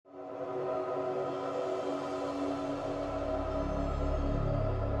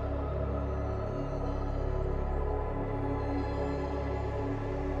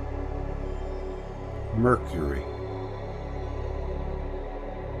Mercury.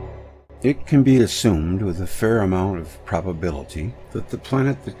 It can be assumed with a fair amount of probability that the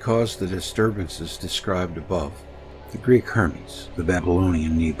planet that caused the disturbances described above, the Greek Hermes, the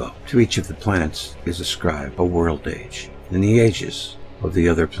Babylonian Nebo, to each of the planets is ascribed a world age, and the ages of the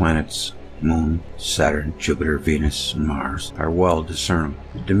other planets, Moon, Saturn, Jupiter, Venus, and Mars, are well discernible.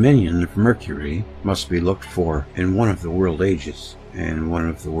 The dominion of Mercury must be looked for in one of the world ages and one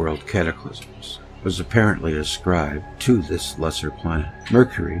of the world cataclysms, was apparently ascribed to this lesser planet.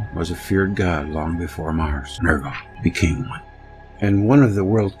 Mercury was a feared god long before Mars, Nergal, became one. And one of the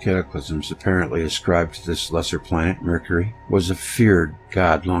world cataclysms apparently ascribed to this lesser planet, Mercury, was a feared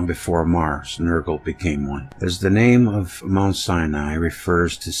god long before Mars, Nergal, became one. As the name of Mount Sinai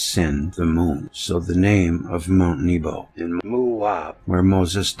refers to Sin, the moon, so the name of Mount Nebo in Moab, where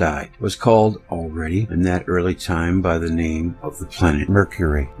Moses died, was called already in that early time by the name of the planet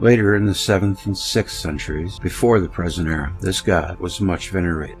Mercury. Later in the 7th and 6th centuries, before the present era, this god was much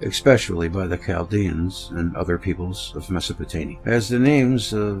venerated, especially by the Chaldeans and other peoples of Mesopotamia. As the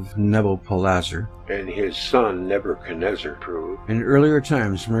names of Nabopolassar and his son Nebuchadnezzar prove, in earlier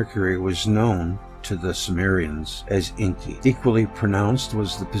times Mercury was known to the Sumerians as Enki. Equally pronounced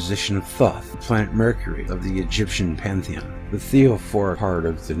was the position of Thoth, the planet Mercury of the Egyptian pantheon. The theophoric part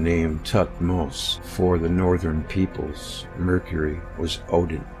of the name Tutmos for the northern peoples, Mercury, was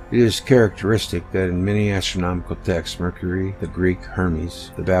Odin. It is characteristic that in many astronomical texts, Mercury, the Greek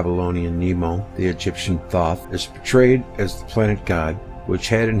Hermes, the Babylonian Nebo, the Egyptian Thoth, is portrayed as the planet god which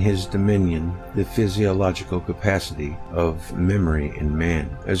had in his dominion the physiological capacity of memory in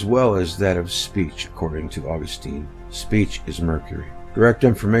man, as well as that of speech. According to Augustine, speech is Mercury. Direct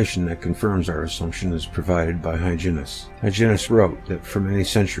information that confirms our assumption is provided by Hyginus. Hyginus wrote that for many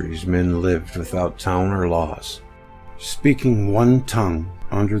centuries men lived without town or laws, speaking one tongue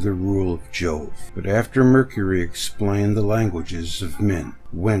under the rule of Jove. But after Mercury explained the languages of men,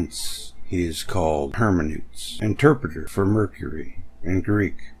 whence he is called Hermeneutes, interpreter for Mercury, in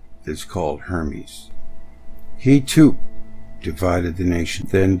Greek is called Hermes. He too divided the nation.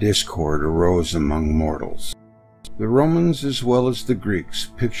 Then discord arose among mortals. The Romans as well as the Greeks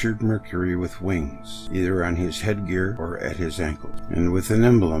pictured Mercury with wings, either on his headgear or at his ankles, and with an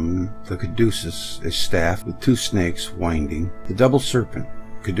emblem, the caduceus, a staff with two snakes winding. The double serpent,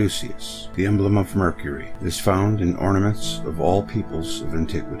 caduceus, the emblem of Mercury, is found in ornaments of all peoples of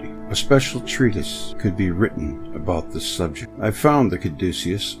antiquity. A special treatise could be written about this subject. I found the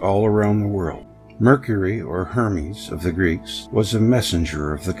caduceus all around the world. Mercury, or Hermes of the Greeks, was a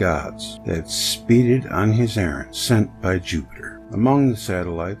messenger of the gods that speeded on his errand sent by Jupiter. Among the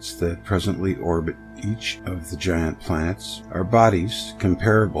satellites that presently orbit each of the giant planets are bodies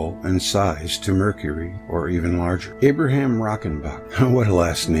comparable in size to Mercury or even larger. Abraham Rockenbach, what a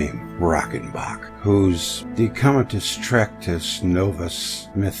last name, Rockenbach, whose De Comitis Tractus Novus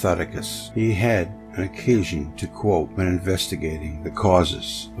Methodicus he had an occasion to quote when investigating the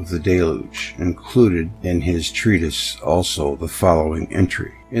causes of the deluge, included in his treatise also the following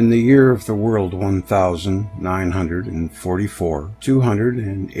entry. In the year of the world 1944,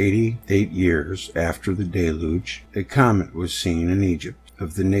 288 years after the deluge, a comet was seen in Egypt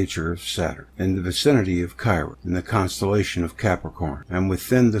of the nature of Saturn, in the vicinity of Cairo, in the constellation of Capricorn, and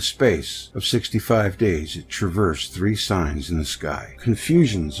within the space of 65 days it traversed 3 signs in the sky.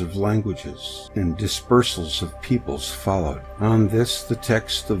 Confusions of languages and dispersals of peoples followed. On this the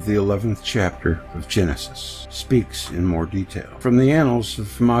text of the 11th chapter of Genesis speaks in more detail. From the annals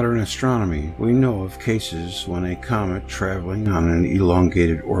of modern astronomy, we know of cases when a comet traveling on an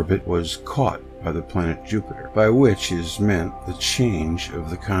elongated orbit was caught by the planet Jupiter, by which is meant the change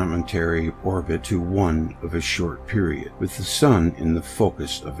of the cometary orbit to one of a short period, with the Sun in the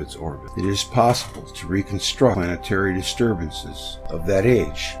focus of its orbit. It is possible to reconstruct planetary disturbances of that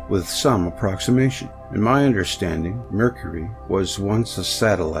age with some approximation. In my understanding, Mercury was once a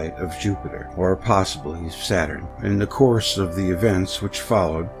satellite of Jupiter, or possibly Saturn. In the course of the events which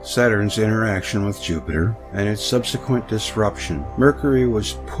followed Saturn's interaction with Jupiter and its subsequent disruption, Mercury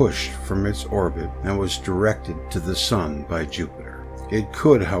was pushed from its orbit and was directed to the Sun by Jupiter. It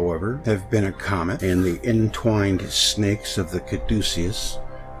could, however, have been a comet, and the entwined snakes of the caduceus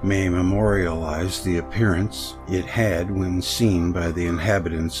may memorialize the appearance it had when seen by the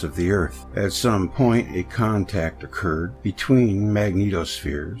inhabitants of the earth. At some point a contact occurred between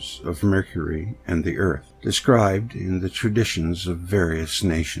magnetospheres of Mercury and the earth, described in the traditions of various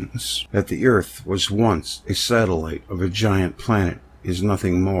nations, that the earth was once a satellite of a giant planet is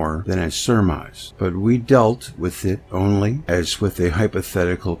nothing more than a surmise, but we dealt with it only as with a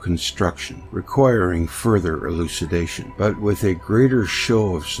hypothetical construction, requiring further elucidation, but with a greater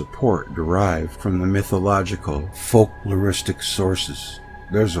show of support derived from the mythological, folkloristic sources.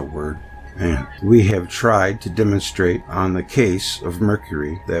 There's a word. And we have tried to demonstrate on the case of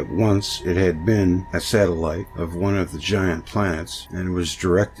Mercury that once it had been a satellite of one of the giant planets and was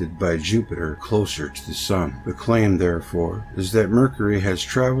directed by Jupiter closer to the Sun. The claim, therefore, is that Mercury has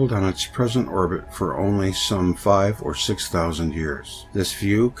traveled on its present orbit for only some 5,000 or 6,000 years. This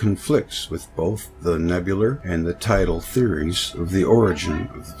view conflicts with both the nebular and the tidal theories of the origin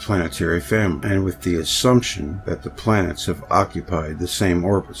of the planetary family, and with the assumption that the planets have occupied the same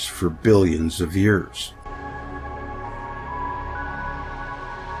orbits for billions of years.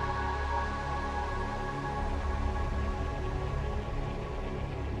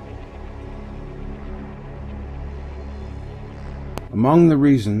 Among the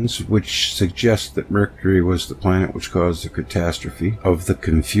reasons which suggest that Mercury was the planet which caused the catastrophe of the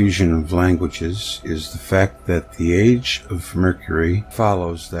confusion of languages is the fact that the age of Mercury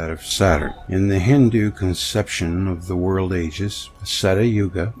follows that of Saturn. In the Hindu conception of the world ages, the Seta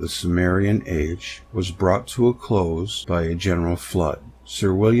Yuga, the Sumerian age, was brought to a close by a general flood.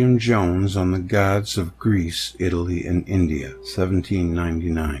 Sir William Jones on the Gods of Greece, Italy, and India,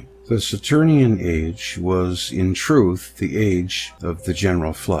 1799. The Saturnian age was, in truth, the age of the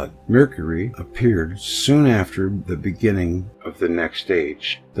general flood. Mercury appeared soon after the beginning of the next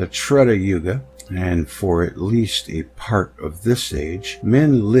age, the Treta Yuga, and for at least a part of this age,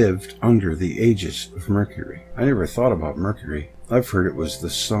 men lived under the aegis of Mercury. I never thought about Mercury. I've heard it was the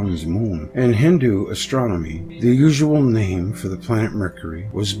sun's moon. In Hindu astronomy, the usual name for the planet Mercury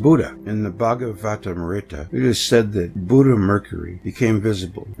was Buddha. In the Bhagavatamrita, it is said that Buddha Mercury became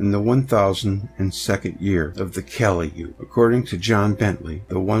visible in the 1002nd year of the Kali Yuga. According to John Bentley,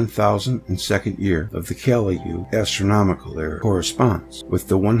 the 1002nd year of the Kali Yuga astronomical era corresponds with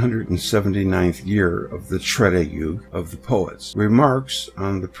the 179th year of the Treta Yuga of the poets. Remarks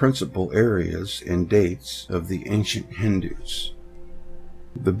on the principal areas and dates of the ancient Hindus.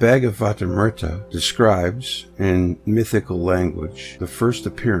 The Bhagavatamrita describes, in mythical language, the first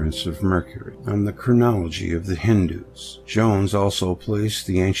appearance of Mercury. On the chronology of the Hindus, Jones also placed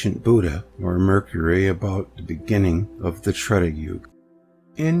the ancient Buddha, or Mercury, about the beginning of the Treta Yuga.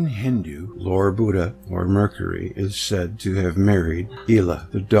 In Hindu lore, Buddha, or Mercury, is said to have married Ila,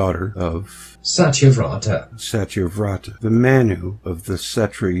 the daughter of Satyavrata, the Manu of the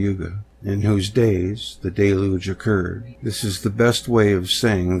Satra Yuga, in whose days the deluge occurred. This is the best way of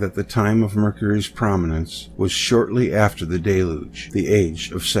saying that the time of Mercury's prominence was shortly after the deluge, the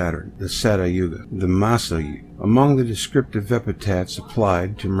age of Saturn, the Seta Yuga, the Masa Yuga. Among the descriptive epithets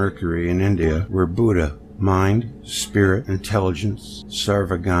applied to Mercury in India were Buddha, mind, spirit, intelligence;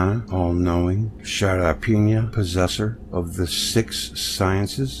 Sarvagana, all-knowing; Sharapanya, possessor of the 6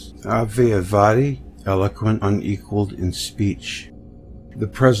 sciences; Avyavadi, eloquent, unequaled in speech. The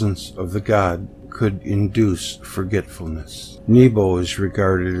presence of the god could induce forgetfulness. Nebo is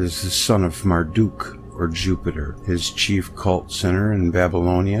regarded as the son of Marduk, or Jupiter. His chief cult center in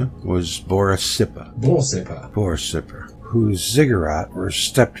Babylonia was Borsippa, whose ziggurat, or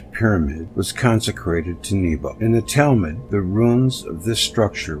stepped pyramid, was consecrated to Nebo. In the Talmud, the ruins of this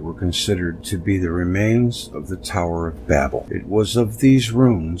structure were considered to be the remains of the Tower of Babel. It was of these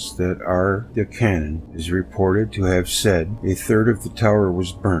ruins that the canon is reported to have said a third of the tower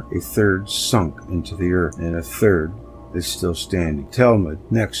was burnt, a third sunk into the earth, and a third is still standing. Talmud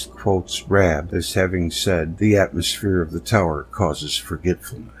next quotes Rab as having said, "The atmosphere of the tower causes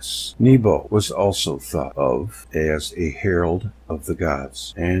forgetfulness." Nebo was also thought of as a herald of the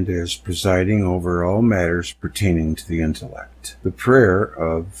gods, and as presiding over all matters pertaining to the intellect. The prayer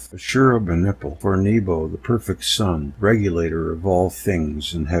of Ashurbanipal for Nebo, the perfect sun, regulator of all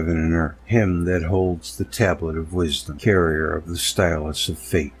things in heaven and earth, him that holds the tablet of wisdom, carrier of the stylus of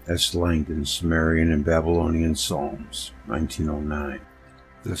fate, as Langdon, Sumerian and Babylonian Psalms, 1909.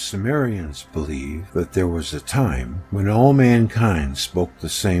 The Sumerians believe that there was a time when all mankind spoke the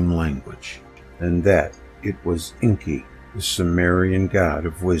same language, and that it was Enki, the Sumerian god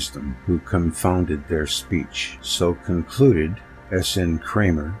of wisdom, who confounded their speech. So concluded S.N.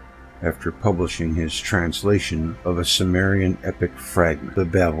 Kramer after publishing his translation of a Sumerian epic fragment, The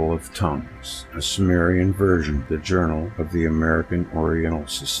Babel of Tongues, a Sumerian version, the Journal of the American Oriental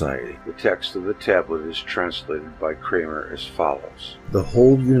Society. The text of the tablet is translated by Kramer as follows: "The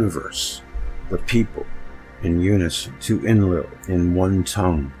whole universe, the people, in unison to Enlil in one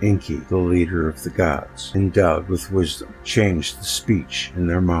tongue. Enki, the leader of the gods, endowed with wisdom, changed the speech in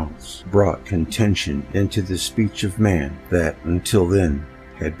their mouths, brought contention into the speech of man that until then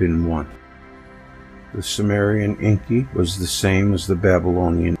had been one. The Sumerian Enki was the same as the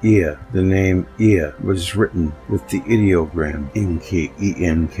Babylonian Ea. The name Ea was written with the ideogram Enki,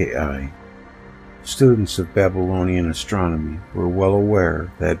 E-N-K-I. Students of Babylonian astronomy were well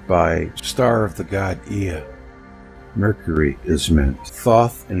aware that by star of the god Ea, Mercury is meant.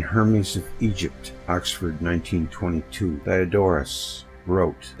 Thoth and Hermes of Egypt, Oxford 1922. Diodorus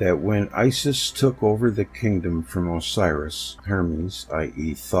wrote that when Isis took over the kingdom from Osiris, Hermes,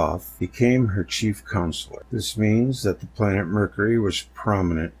 i.e. Thoth, became her chief counselor. This means that the planet Mercury was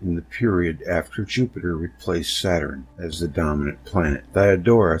prominent in the period after Jupiter replaced Saturn as the dominant planet.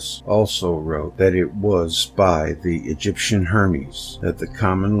 Diodorus also wrote that it was by the Egyptian Hermes that the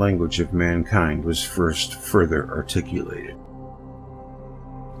common language of mankind was first further articulated.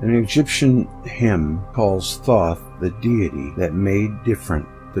 An Egyptian hymn calls Thoth the deity that made different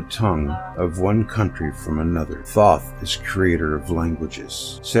the tongue of one country from another. Thoth is creator of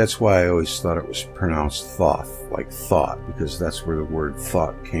languages. So that's why I always thought it was pronounced Thoth, like thought, because that's where the word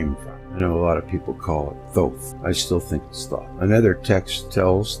thought came from. I know a lot of people call it Thoth. I still think it's Thoth. Another text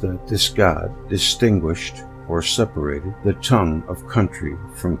tells that this god distinguished or separated the tongue of country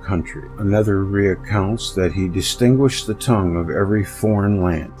from country. Another recounts that he distinguished the tongue of every foreign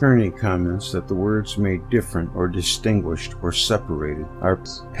land. Kearney comments that the words made different or distinguished or separated are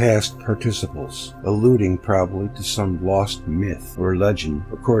past participles, alluding probably to some lost myth or legend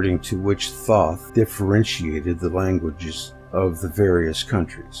according to which Thoth differentiated the languages of the various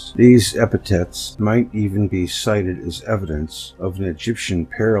countries. These epithets might even be cited as evidence of an Egyptian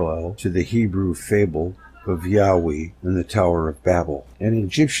parallel to the Hebrew fable of Yahweh in the Tower of Babel. In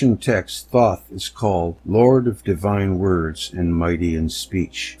Egyptian text, Thoth is called Lord of Divine Words and Mighty in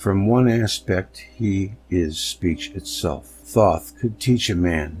Speech. From one aspect, he is speech itself. Thoth could teach a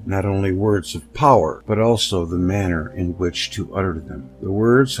man not only words of power, but also the manner in which to utter them. The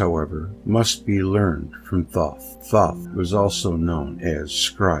words, however, must be learned from Thoth. Thoth was also known as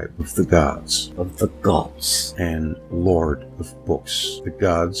Scribe of the Gods, and Lord of Books, the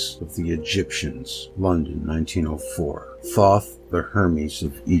gods of the Egyptians, London, 1904. Thoth, the Hermes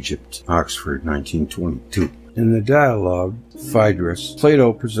of Egypt, Oxford, 1922. In the dialogue, Phaedrus,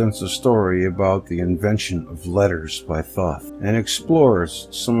 Plato presents a story about the invention of letters by Thoth and explores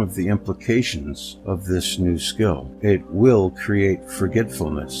some of the implications of this new skill. It will create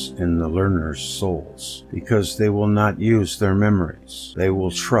forgetfulness in the learner's souls because they will not use their memories. They will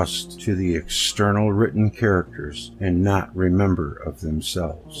trust to the external written characters and not remember of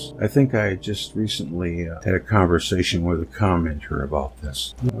themselves. I think I just recently had a conversation with a commenter about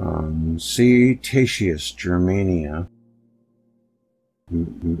this. C. Tatius Germania,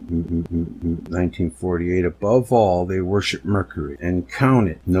 1948. Above all, they worship Mercury and count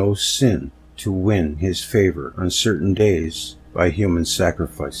it no sin to win his favor on certain days by human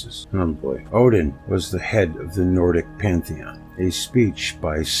sacrifices. Oh boy. Odin was the head of the Nordic pantheon. A speech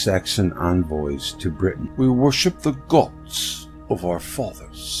by Saxon envoys to Britain. We worship the gods of our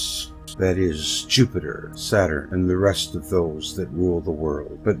fathers. That is, Jupiter, Saturn, and the rest of those that rule the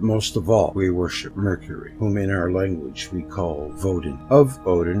world. But most of all, we worship Mercury, whom in our language we call Vodin. Of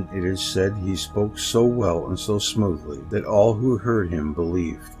Odin, it is said he spoke so well and so smoothly that all who heard him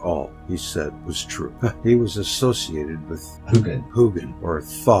believed all he said was true. He was associated with Hugin, or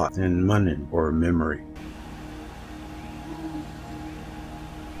thought, and Munin, or memory.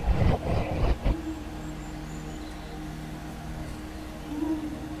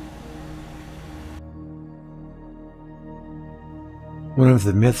 One of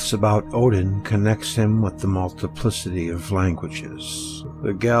the myths about Odin connects him with the multiplicity of languages.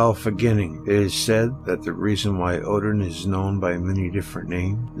 The Galfaginning. It is said that the reason why Odin is known by many different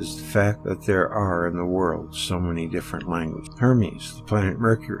names is the fact that there are in the world so many different languages. Hermes, the planet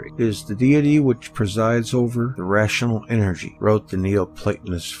Mercury, is the deity which presides over the rational energy, wrote the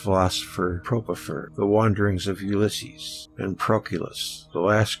Neoplatonist philosopher Propoper. The Wanderings of Ulysses, and Proclus, the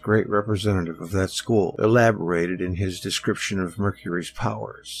last great representative of that school, elaborated in his description of Mercury's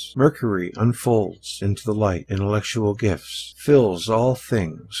powers. Mercury unfolds into the light intellectual gifts, fills all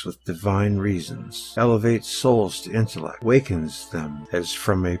things with divine reasons, elevates souls to intellect, wakens them as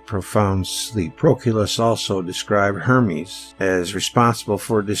from a profound sleep. Proclus also described Hermes as responsible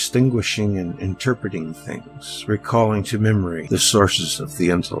for distinguishing and interpreting things, recalling to memory the sources of the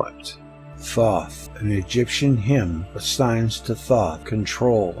intellect. Thoth, an Egyptian hymn, assigns to Thoth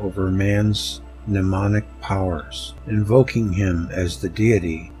control over man's mnemonic powers, invoking him as the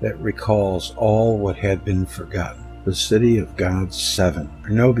deity that recalls all what had been forgotten. The City of Gods 7.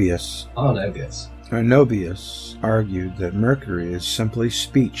 Arnobius argued that Mercury is simply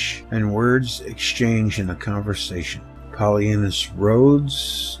speech and words exchanged in a conversation. Paulinus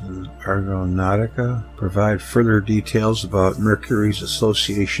Rhodes and Argonautica provide further details about Mercury's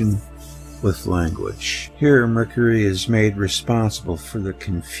association with language. Here, Mercury is made responsible for the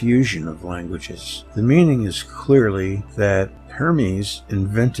confusion of languages. The meaning is clearly that Hermes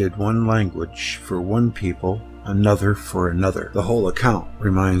invented one language for one people, another for another. The whole account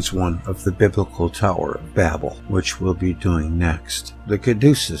reminds one of the biblical Tower of Babel, which we'll be doing next. The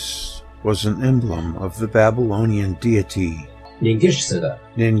caduceus was an emblem of the Babylonian deity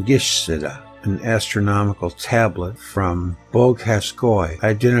Ningishzida. An astronomical tablet from Boghaskoy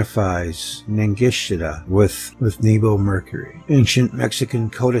identifies Ningishzida with Nebo Mercury. Ancient Mexican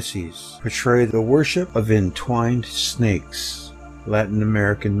codices portray the worship of entwined snakes. Latin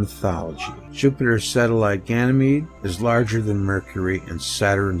American mythology. Jupiter's satellite Ganymede is larger than Mercury, and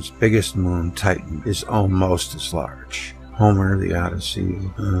Saturn's biggest moon, Titan, is almost as large. Homer, the Odyssey.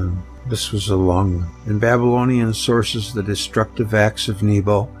 This was a long one. In Babylonian sources, the destructive acts of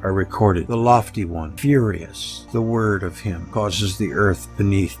Nebo are recorded. The lofty one, furious, the word of him, causes the earth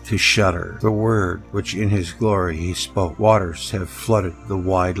beneath to shudder. The word which in his glory he spoke. Waters have flooded the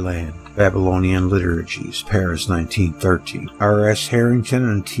wide land. Babylonian Liturgies, Paris, 1913. R.S. Harrington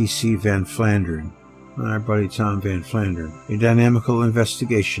and T.C. Van Flandern. Our buddy Tom Van Flandern. A dynamical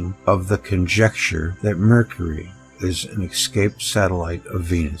investigation of the conjecture that Mercury is an escaped satellite of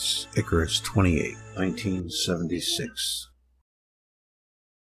Venus. Icarus 28, 1976.